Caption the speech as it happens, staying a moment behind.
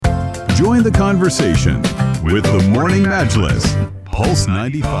Join the conversation with the Morning Majlis, Pulse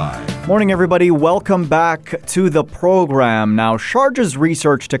 95. Morning, everybody. Welcome back to the program. Now, Sharjah's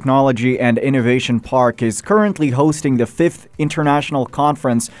Research, Technology and Innovation Park is currently hosting the 5th International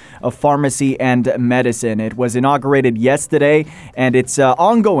Conference of Pharmacy and Medicine. It was inaugurated yesterday, and it's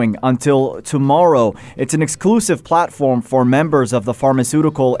ongoing until tomorrow. It's an exclusive platform for members of the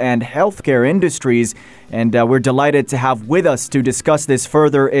pharmaceutical and healthcare industries, and we're delighted to have with us to discuss this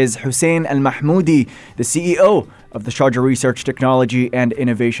further is Hussein Al-Mahmoudi, the CEO of the Sharjah Research, Technology and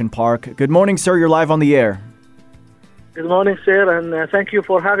Innovation Park. Good morning, sir. You're live on the air. Good morning, sir, and thank you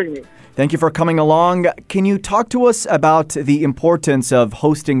for having me. Thank you for coming along. Can you talk to us about the importance of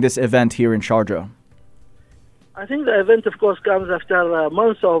hosting this event here in Sharjah? I think the event, of course, comes after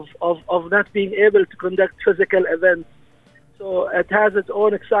months of not being able to conduct physical events. So it has its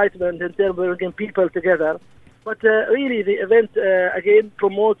own excitement in terms of bringing people together. But really, the event, again,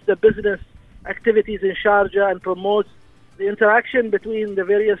 promotes the business activities in Sharjah and promotes the interaction between the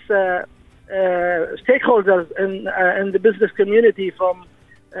various stakeholders in the business community, from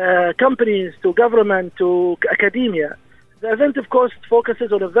companies to government to academia. The event, of course,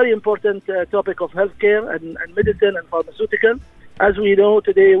 focuses on a very important topic of healthcare and medicine and pharmaceutical. As we know,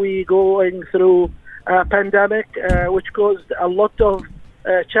 today we're going through a pandemic which caused a lot of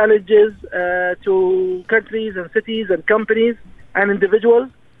challenges to countries and cities and companies and individuals.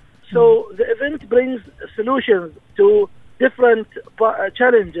 So the event brings solutions to different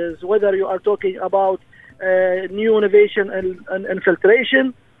challenges, whether you are talking about new innovation and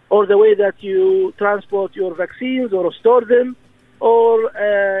filtration, or the way that you transport your vaccines or store them, or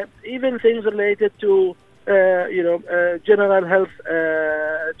even things related to general health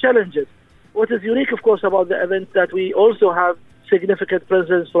challenges. What is unique, of course, about the event that we also have significant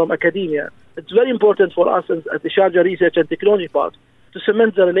presence from academia. It's very important for us at the Sharjah Research and Technology Park to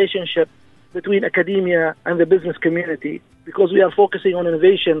cement the relationship between academia and the business community, because we are focusing on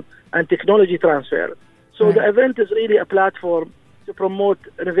innovation and technology transfer. So the event is really a platform to promote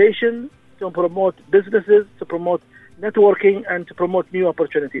innovation, to promote businesses, to promote networking, and to promote new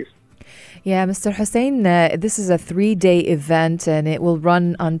opportunities. Yeah, Mr. Hussein, this is a 3-day event and it will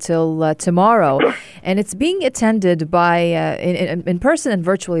run until tomorrow. And it's being attended by, in person and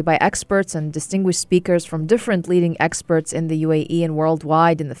virtually, by experts and distinguished speakers from different leading experts in the UAE and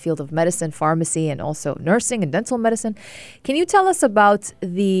worldwide in the field of medicine, pharmacy, and also nursing and dental medicine. Can you tell us about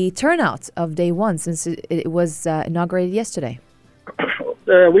the turnout of day one, since it was inaugurated yesterday?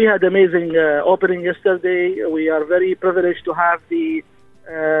 We had amazing opening yesterday. We are very privileged to have the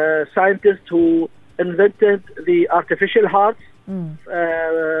scientist who invented the artificial heart,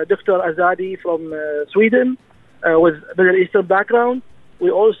 Dr. Azadi from Sweden, with Middle Eastern background. We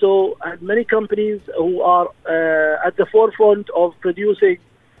also had many companies who are at the forefront of producing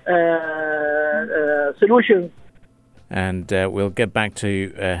solutions. And we'll get back to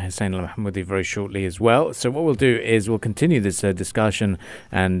Hussein Al-Mahmoudi very shortly as well. So what we'll do is we'll continue this discussion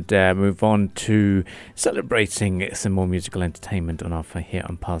and move on to celebrating some more musical entertainment on offer here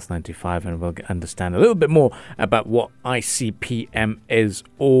on Pulse 95. And we'll understand a little bit more about what ICPM is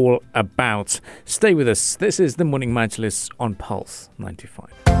all about. Stay with us. This is the Morning Majlis on Pulse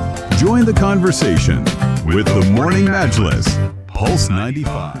 95. Join the conversation with the Morning Majlis, Pulse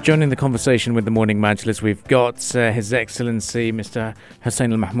 95. Joining the conversation with the Morning Majlis, we've got His Excellency Mr.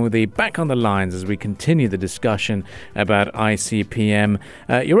 Hussein Al-Mahmoudi back on the lines as we continue the discussion about ICPM.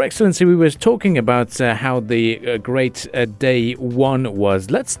 Your Excellency, we were talking about how the great day one was.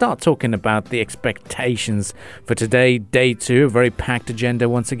 Let's start talking about the expectations for today, day two, a very packed agenda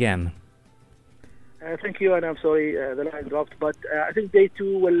once again. Thank you, and I'm sorry the line dropped, but I think day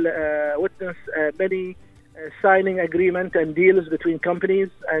two will witness many signing agreement and deals between companies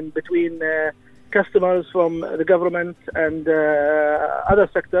and between customers from the government and other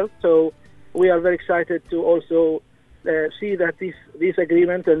sectors. So we are very excited to also see that these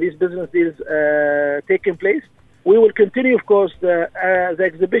agreements and these business deals taking place. We will continue, of course, the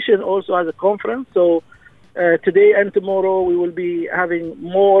exhibition also as a conference. So today and tomorrow we will be having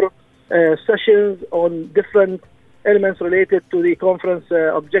more sessions on different elements related to the conference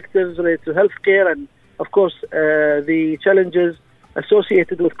objectives related to healthcare and, of course, the challenges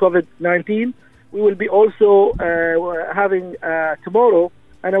associated with COVID-19. We will be also having tomorrow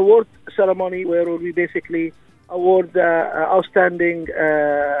an award ceremony where we basically award outstanding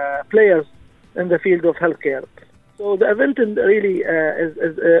players in the field of healthcare. So the event really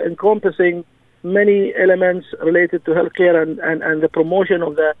is encompassing many elements related to healthcare and the promotion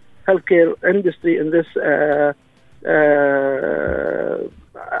of the healthcare industry in this,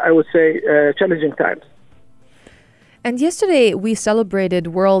 I would say, challenging times. And yesterday we celebrated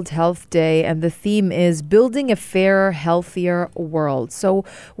World Health Day, and the theme is building a fairer, healthier world. So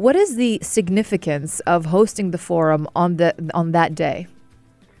what is the significance of hosting the forum on that day?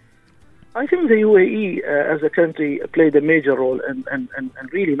 I think the UAE as a country played a major role in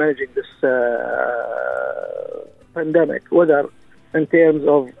really managing this pandemic, whether in terms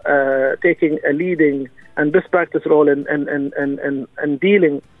of taking a leading and best practice role in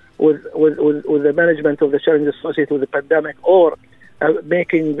dealing with the management of the challenges associated with the pandemic, or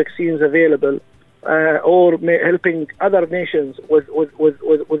making vaccines available, or helping other nations with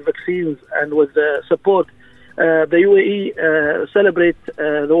vaccines and with support. The UAE celebrate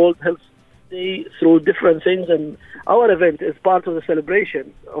the World Health Day through different things, and our event is part of the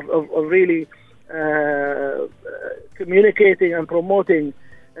celebration of really communicating and promoting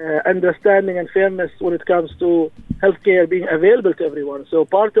understanding and fairness when it comes to healthcare being available to everyone. So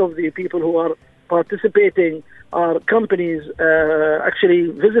part of the people who are participating are companies actually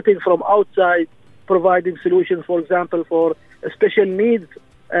visiting from outside, providing solutions, for example, for special needs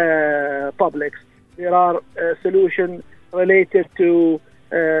publics. There are solutions related to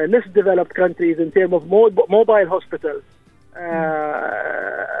less developed countries in terms of mobile hospitals,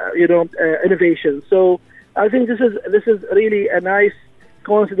 innovation. So I think this is really a nice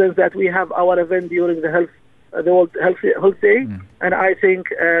coincidence that we have our event during the World Health Day, and I think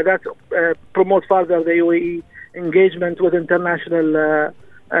that promotes further the UAE engagement with international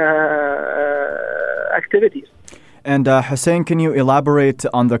activities. And Hussein, can you elaborate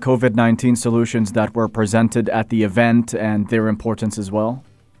on the COVID-19 solutions that were presented at the event and their importance as well?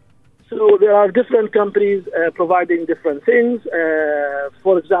 So there are different companies providing different things.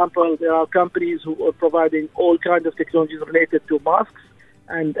 For example, there are companies who are providing all kinds of technologies related to masks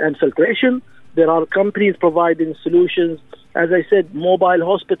and filtration. There are companies providing solutions, as I said, mobile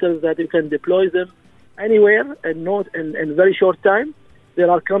hospitals that you can deploy them anywhere and not in very short time. There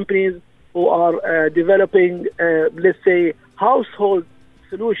are companies who are developing, let's say, household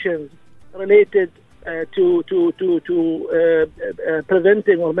solutions related to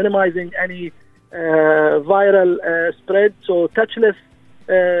preventing or minimizing any viral spread. So touchless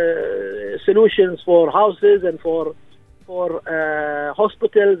solutions for houses and for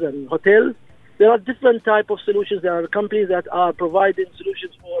hospitals and hotels. There are different type of solutions. There are companies that are providing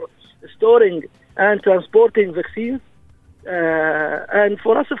solutions for storing and transporting vaccines. And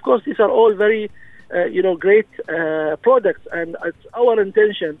for us, of course, these are all very, great products. And it's our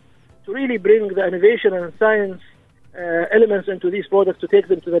intention to really bring the innovation and science elements into these products, to take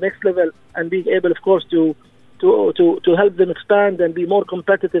them to the next level, and being able, of course, to help them expand and be more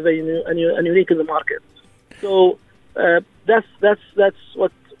competitive and unique in the market. So that's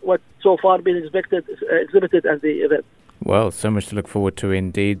what so far been exhibited at the event. Well, so much to look forward to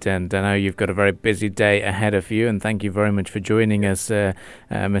indeed, and I know you've got a very busy day ahead of you, and thank you very much for joining us,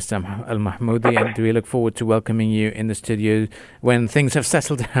 Mr. Al-Mahmoudi, and we look forward to welcoming you in the studio when things have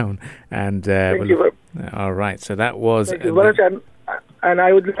settled down. And thank you. All right, so that was... Thank you very much, and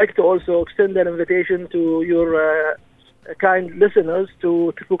I would like to also extend an invitation to your kind listeners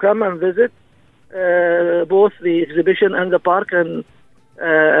to come and visit both the exhibition and the park, and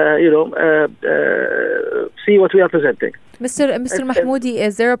see what we are presenting. Mr. Mahmoudi,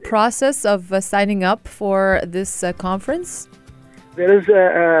 is there a process of signing up for this conference? There is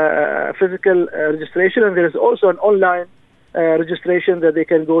a physical registration, and there is also an online registration that they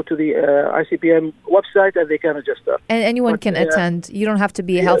can go to the ICPM website and they can register. And anyone can attend. You don't have to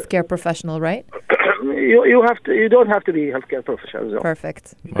be a healthcare professional, right? You don't have to be a healthcare professional. No.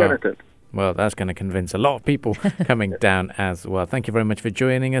 Perfect. You can attend. Well, that's going to convince a lot of people coming down as well. Thank you very much for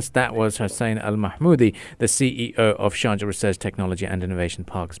joining us. That was Hussein Al-Mahmoudi, the CEO of Sharjah Research, Technology and Innovation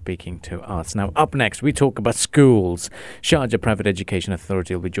Park, speaking to us. Now, up next, we talk about schools. Sharjah Private Education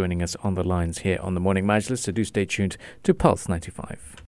Authority will be joining us on the lines here on the Morning Majlis, so do stay tuned to Pulse 95.